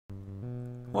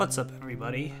What's up,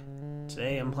 everybody?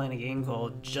 Today I'm playing a game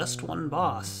called Just One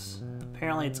Boss.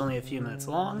 Apparently it's only a few minutes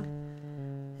long,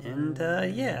 and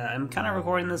yeah, I'm kind of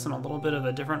recording this in a little bit of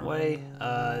a different way.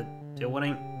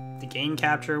 The game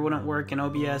capture wouldn't work in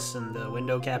OBS, and the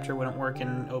window capture wouldn't work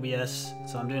in OBS,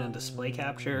 so I'm doing a display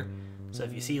capture. So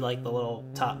if you see like the little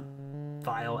top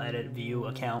file edit view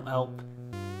account help,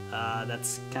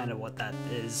 that's kind of what that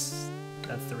is.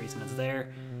 That's the reason it's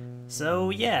there.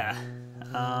 So yeah.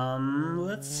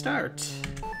 Let's start.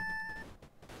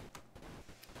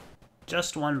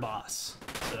 Just one boss.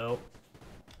 So.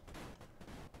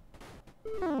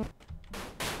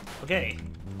 Okay.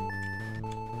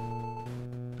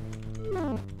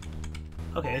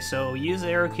 Okay, so use the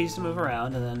arrow keys to move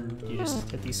around, and then you just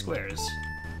hit these squares.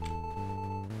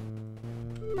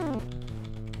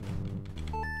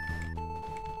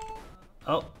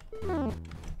 Oh.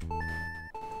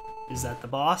 Is that the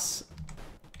boss?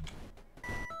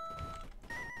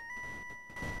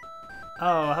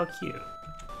 Oh, how cute.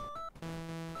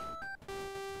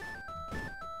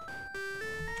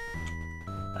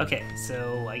 Okay,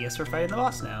 so I guess we're fighting the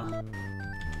boss now.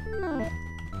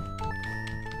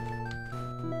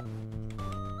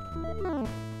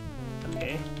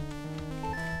 Okay.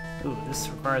 Ooh, this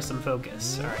requires some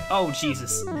focus. Alright. Oh,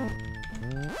 Jesus.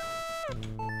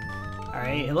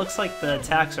 Alright, it looks like the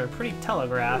attacks are pretty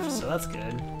telegraphed, so that's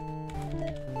good.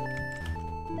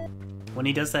 When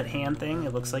he does that hand thing,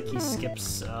 it looks like he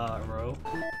skips a row.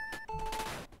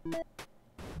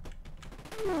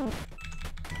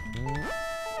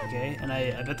 Okay, and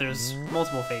I bet there's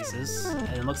multiple phases,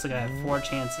 and it looks like I have 4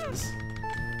 chances.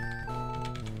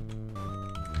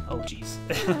 Oh, jeez.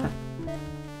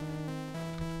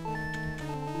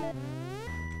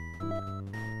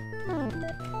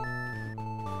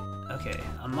 Okay,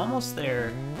 I'm almost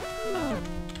there.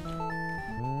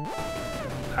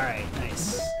 Alright,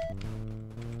 nice.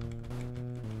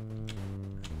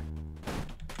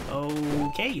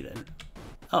 Okay, then.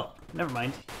 Oh, never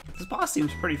mind. This boss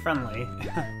seems pretty friendly.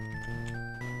 Oh,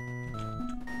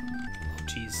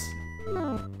 jeez.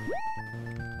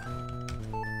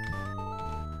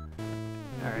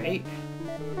 Alright.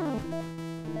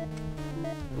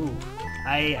 Ooh,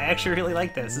 I actually really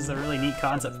like this. This is a really neat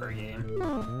concept for a game.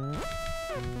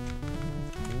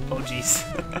 Oh, jeez.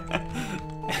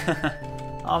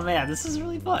 Oh, man, this is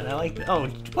really fun. I like it. Oh,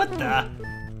 what the?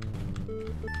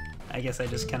 I guess I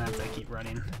just kind of have to keep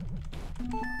running.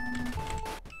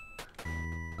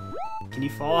 Can you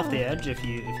fall off the edge if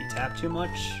you tap too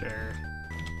much, or?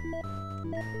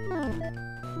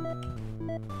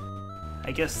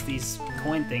 I guess these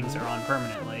coin things are on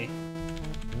permanently.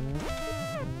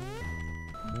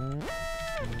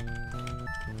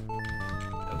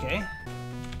 Okay.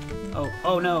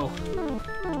 Oh no.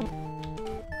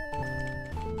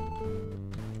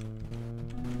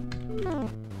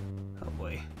 Oh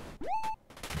boy.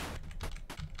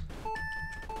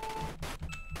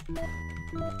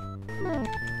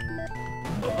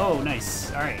 Oh,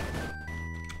 nice. Alright.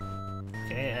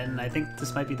 Okay, and I think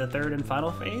this might be the third and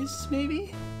final phase,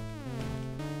 maybe?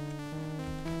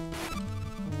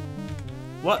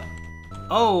 What?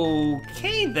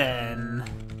 Okay, then.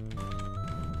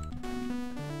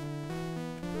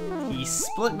 He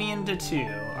split me into 2,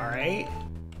 alright?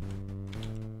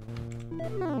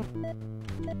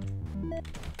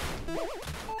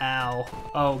 Ow.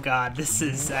 Oh god, this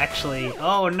is actually...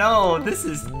 Oh no, this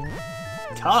is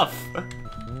tough.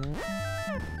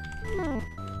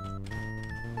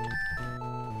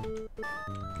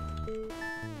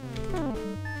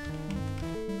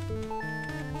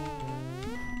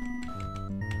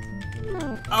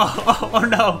 Oh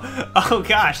no! Oh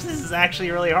gosh, this is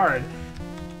actually really hard.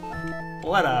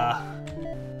 What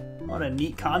a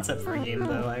neat concept for a game,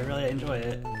 though. I really enjoy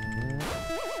it.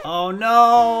 Oh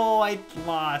no! I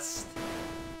lost.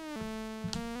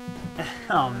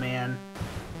 Oh man.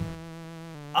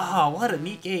 Oh, what a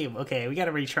neat game. Okay, we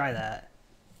gotta retry that.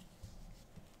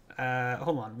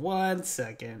 Hold on 1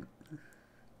 second.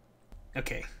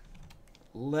 Okay.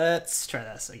 Let's try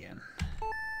this again.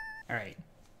 Alright.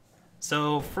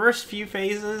 So, first few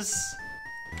phases...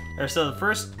 so the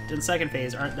first and second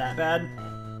phase aren't that bad.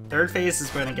 Third phase is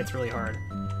when it gets really hard.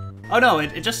 Oh no,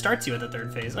 it just starts you at the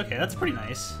third phase. Okay, that's pretty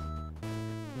nice.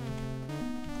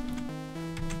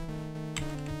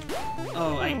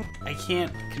 Oh, I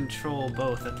can't control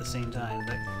both at the same time.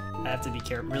 But I have to be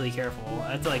really careful.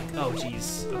 I have to like... Oh,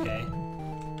 jeez. Okay.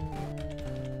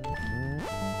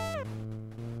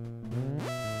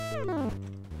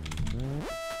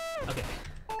 Okay.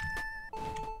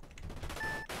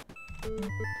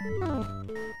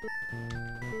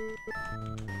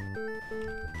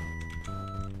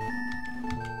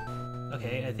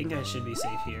 Okay, I think I should be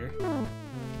safe here.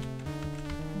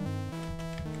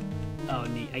 Oh,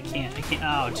 neat. I can't.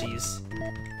 Oh, jeez.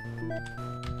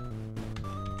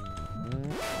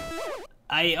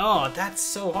 Oh, that's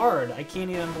so hard. I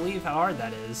can't even believe how hard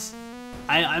that is.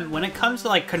 When it comes to,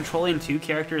 like, controlling two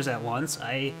characters at once,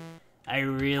 I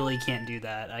really can't do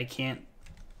that. They can't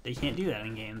do that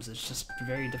in games. It's just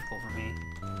very difficult for me.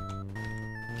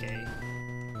 Okay.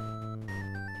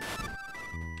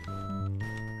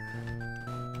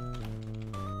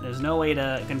 There's no way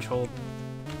to control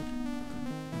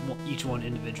each one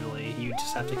individually. You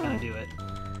just have to kind of do it.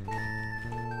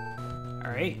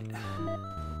 Alright.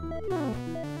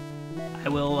 I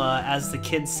will, as the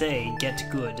kids say, get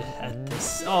good at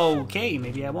this. Oh, okay,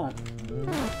 maybe I won't.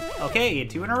 Okay,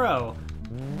 2 in a row.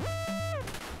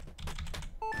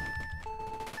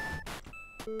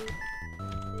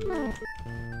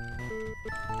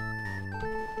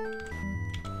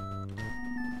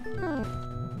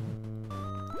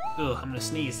 Ugh, I'm gonna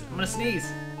sneeze. I'm gonna sneeze!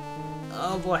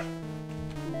 Oh boy.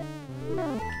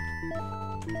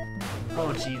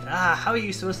 Oh jeez. Ah, how are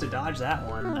you supposed to dodge that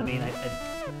one? I mean,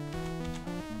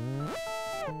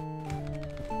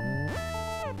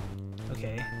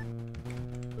 Okay.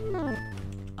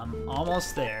 I'm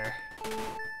almost there.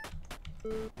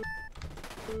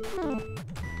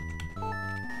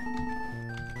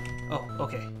 Oh,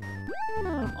 okay.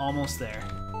 I'm almost there.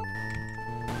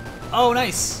 Oh,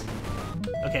 nice!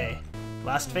 Okay.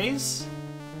 Last phase?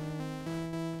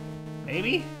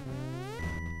 Maybe?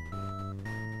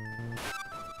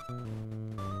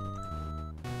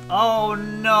 Oh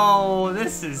no!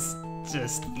 This is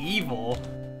just evil.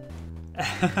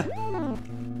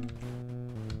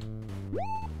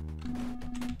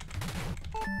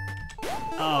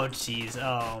 Oh jeez,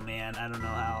 oh man, I don't know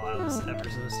how I was ever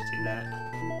supposed to do that.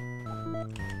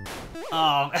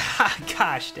 Oh,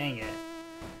 gosh, dang it.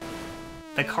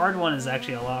 The card one is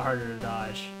actually a lot harder to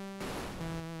dodge.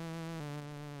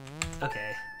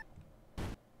 Okay.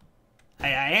 I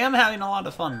am having a lot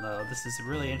of fun though, this is a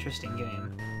really interesting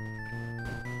game.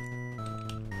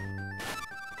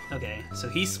 Okay, so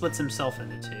he splits himself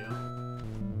into 2.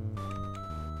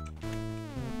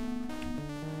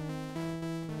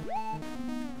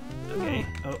 Okay,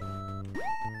 oh.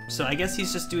 So I guess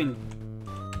he's just doing...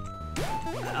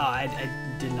 Oh, I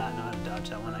did not know how to dodge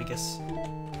that one, I guess.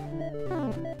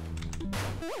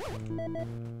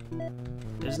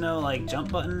 There's no, like,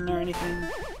 jump button or anything?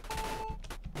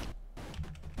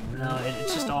 No,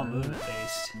 it's just all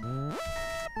movement-based.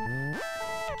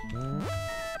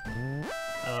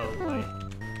 Oh, boy.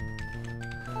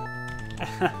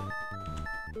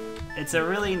 It's a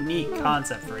really neat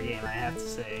concept for a game, I have to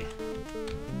say.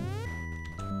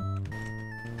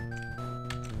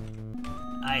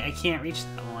 I can't reach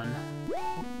that one.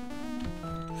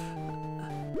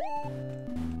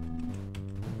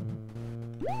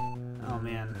 Oh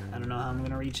man, I don't know how I'm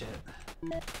gonna reach it.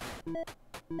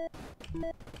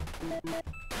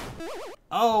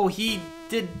 Oh, he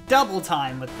did double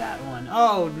time with that one.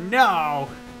 Oh no!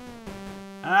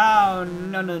 Oh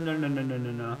no no no no no no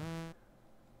no no.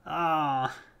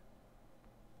 Ah,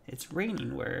 it's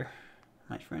raining where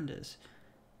my friend is.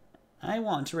 I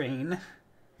want rain.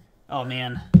 Oh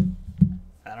man,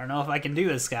 I don't know if I can do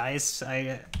this, guys.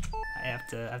 I have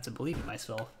to believe in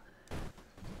myself.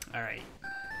 All right.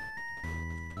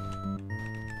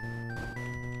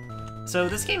 So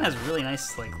this game has really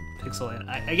nice like pixel, and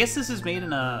I guess this is made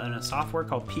in a software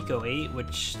called PICO-8,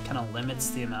 which kind of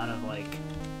limits the amount of like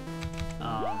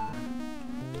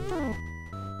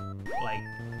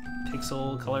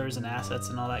pixel colors and assets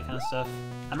and all that kind of stuff.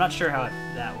 I'm not sure how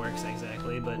that works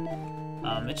exactly, but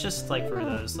it's just like for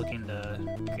those looking to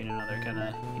create another kind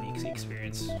of unique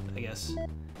experience, I guess.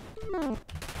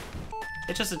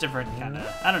 It's just a different kind of,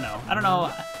 I don't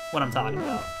know what I'm talking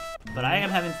about, but I am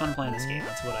having fun playing this game.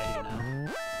 That's what I do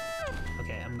now.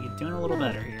 Okay, I'm doing a little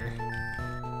better here.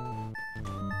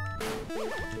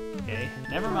 Okay,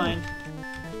 never mind.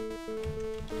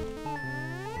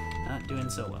 Not doing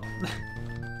so well.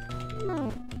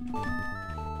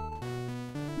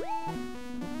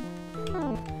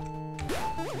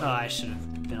 Oh, I should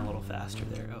have been a little faster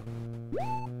there. Oh.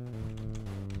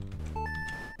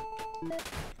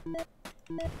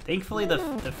 Thankfully, the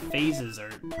phases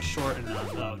are short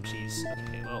enough. Oh, jeez.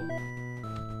 Okay, well.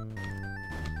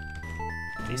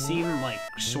 They seem, like,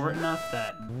 short enough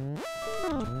that...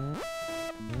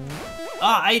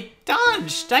 Ah, I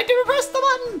dodged! I didn't press the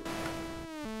button!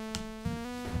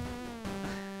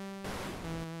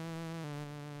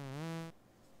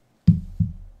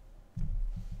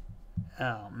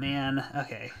 Oh, man.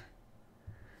 Okay.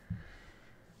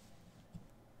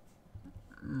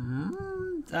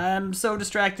 I'm so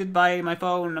distracted by my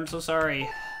phone. I'm so sorry.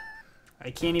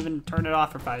 I can't even turn it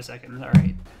off for 5 seconds.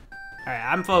 Alright. Alright,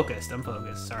 I'm focused. I'm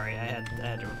focused. Sorry, I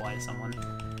had to reply to someone.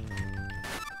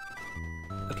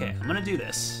 Okay, I'm gonna do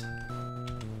this.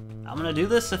 I'm gonna do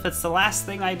this if it's the last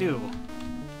thing I do.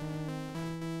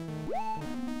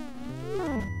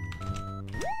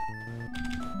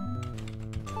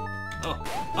 Oh,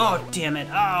 oh, damn it.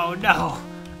 Oh, no.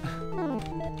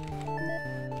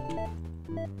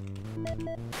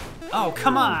 Oh,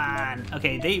 come on.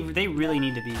 Okay, they really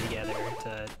need to be together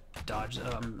to dodge.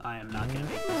 I am not gonna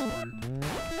make this one.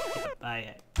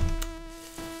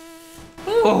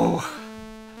 Oh.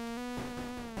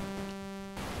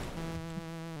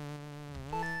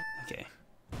 Okay.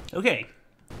 Okay.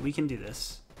 We can do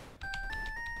this.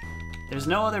 There's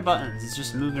no other buttons. It's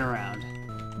just moving around.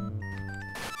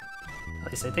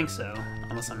 At least I think so.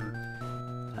 Unless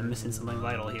I'm missing something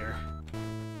vital here.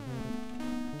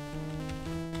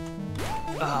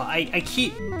 Oh, I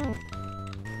keep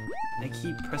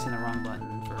pressing the wrong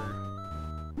button for.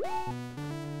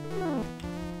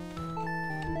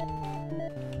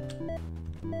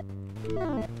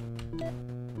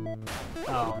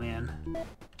 Oh man.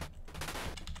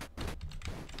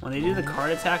 When they do the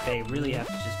card attack, they really have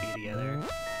to just be together.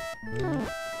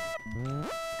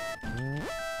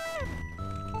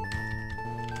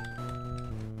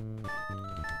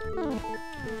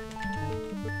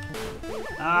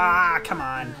 Ah, come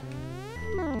on.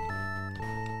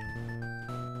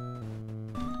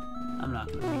 I'm not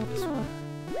gonna make this one.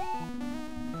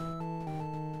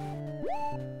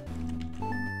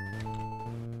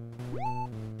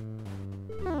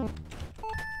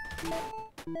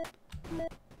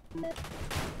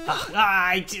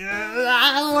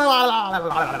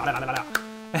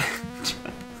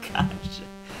 Gosh.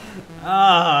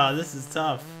 Ah, this is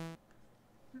tough.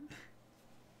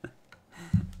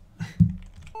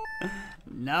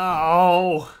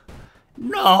 No!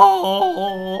 No!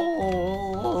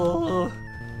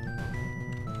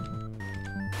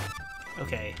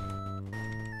 Okay.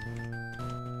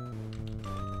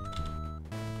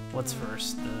 What's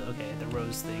first? Okay, the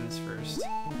rose thing is first.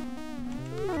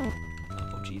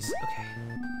 Oh, jeez. Okay.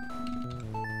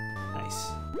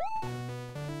 Nice.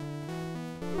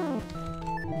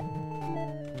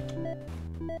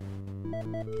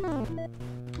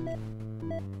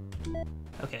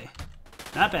 Okay.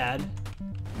 Not bad.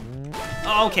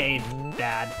 Oh, okay,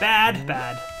 bad, bad,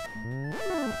 bad.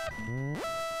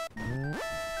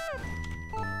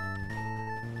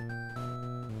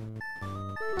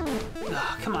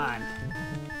 Oh, come on.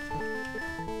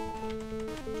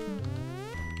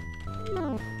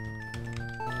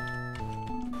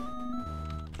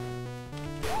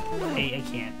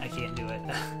 I can't do it.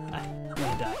 I'm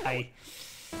gonna die. I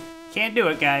can't do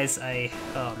it, guys.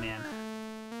 Oh man.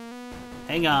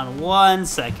 Hang on 1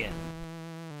 second.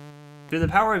 Through the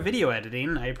power of video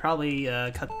editing, I probably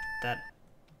cut that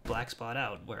black spot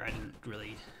out where I didn't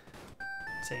really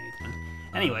say anything.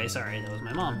 Anyway, sorry, that was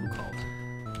my mom who called.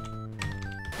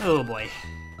 Oh boy.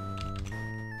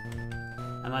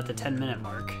 I'm at the 10-minute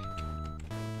mark.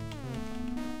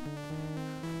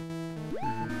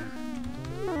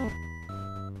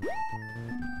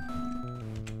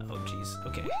 Oh jeez,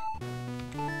 okay.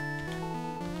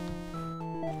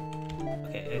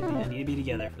 Okay, I need to be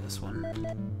together for this one.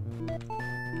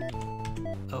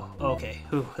 Oh, okay.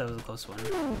 Whew, that was a close one.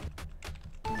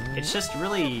 It's just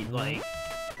really, like,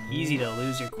 easy to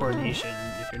lose your coordination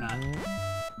if you're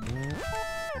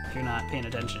not paying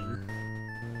attention.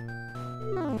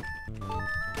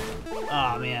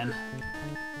 Oh man.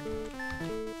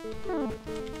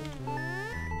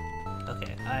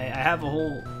 Okay, I have a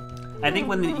whole. I think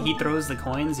when he throws the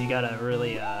coins, you gotta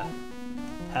really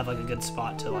have like a good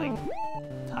spot to like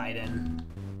hide in.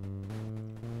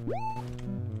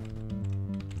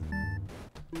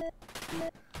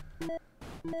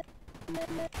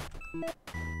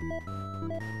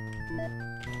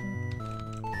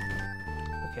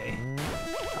 Okay.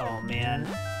 Oh man.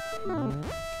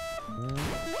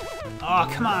 Oh,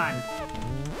 come on.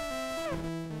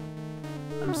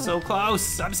 I'm so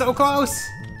close. I'm so close.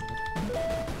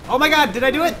 Oh my god, did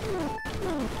I do it?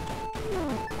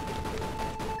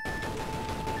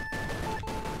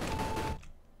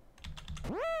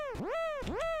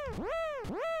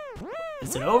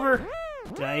 Is it over?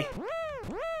 Did I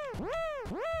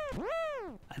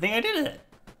think I did it.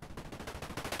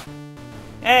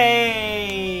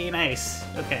 Hey, nice.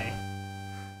 Okay.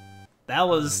 That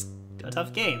was a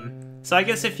tough game. So I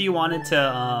guess if you wanted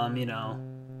to, you know,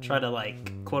 try to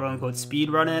like quote-unquote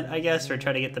speed run it, I guess, or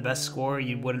try to get the best score,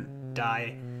 you wouldn't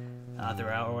die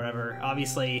throughout or whatever.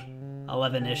 Obviously,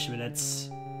 11-ish minutes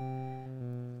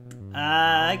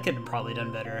I could have probably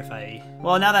done better if I...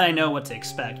 Well, now that I know what to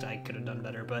expect, I could have done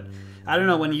better, but I don't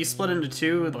know, when you split into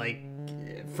two, like,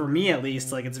 for me at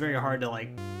least, like, it's very hard to, like,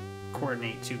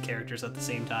 coordinate two characters at the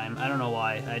same time. I don't know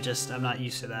why. I'm not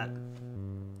used to that.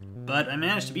 But I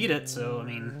managed to beat it, so, I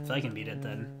mean, if I can beat it,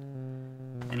 then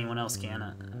anyone else can,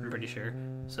 I'm pretty sure.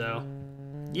 So,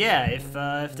 yeah, if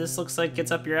this looks like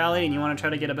it's up your alley and you want to try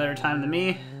to get a better time than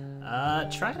me,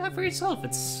 try it out for yourself.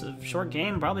 It's a short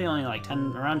game, probably only like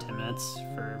around 10 minutes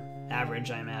for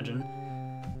average, I imagine.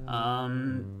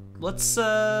 Let's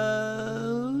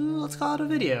call it a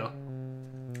video.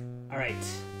 All right.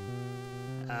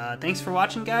 Thanks for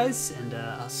watching, guys, and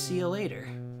I'll see you later.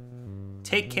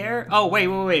 Take care. Oh, wait.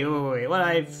 What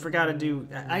I forgot to do.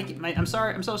 I'm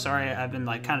sorry. I'm so sorry. I've been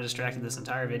like kind of distracted this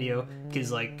entire video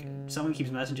because like someone keeps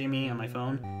messaging me on my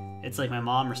phone. It's like my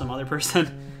mom or some other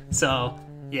person. So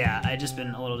yeah, I just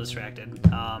been a little distracted.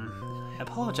 I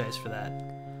apologize for that.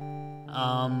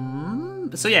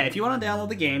 So yeah, if you want to download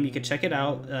the game, you can check it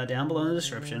out down below in the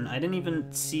description. I didn't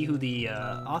even see who the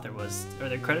author was. Are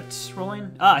there credits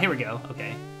rolling? Ah, here we go.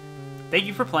 Okay. Thank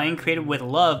you for playing. Created with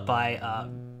love by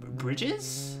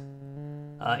Bridges.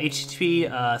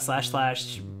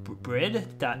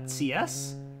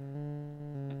 http://brid.cs.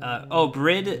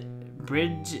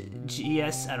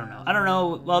 Bridges. I don't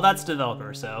know. Well, that's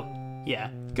developer. So yeah,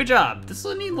 good job. This is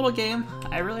a neat little game.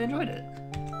 I really enjoyed it.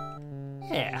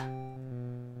 Yeah.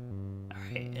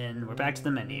 Alright, and we're back to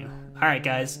the menu. Alright,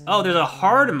 guys. Oh, there's a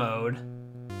hard mode.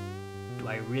 Do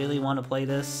I really want to play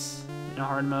this in a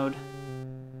hard mode?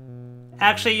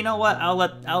 Actually, you know what? I'll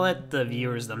let the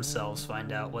viewers themselves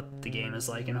find out what the game is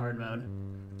like in hard mode.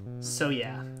 So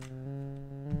yeah.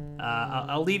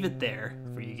 I'll leave it there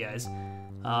for you guys.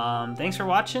 Thanks for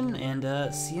watching,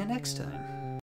 and see you next time.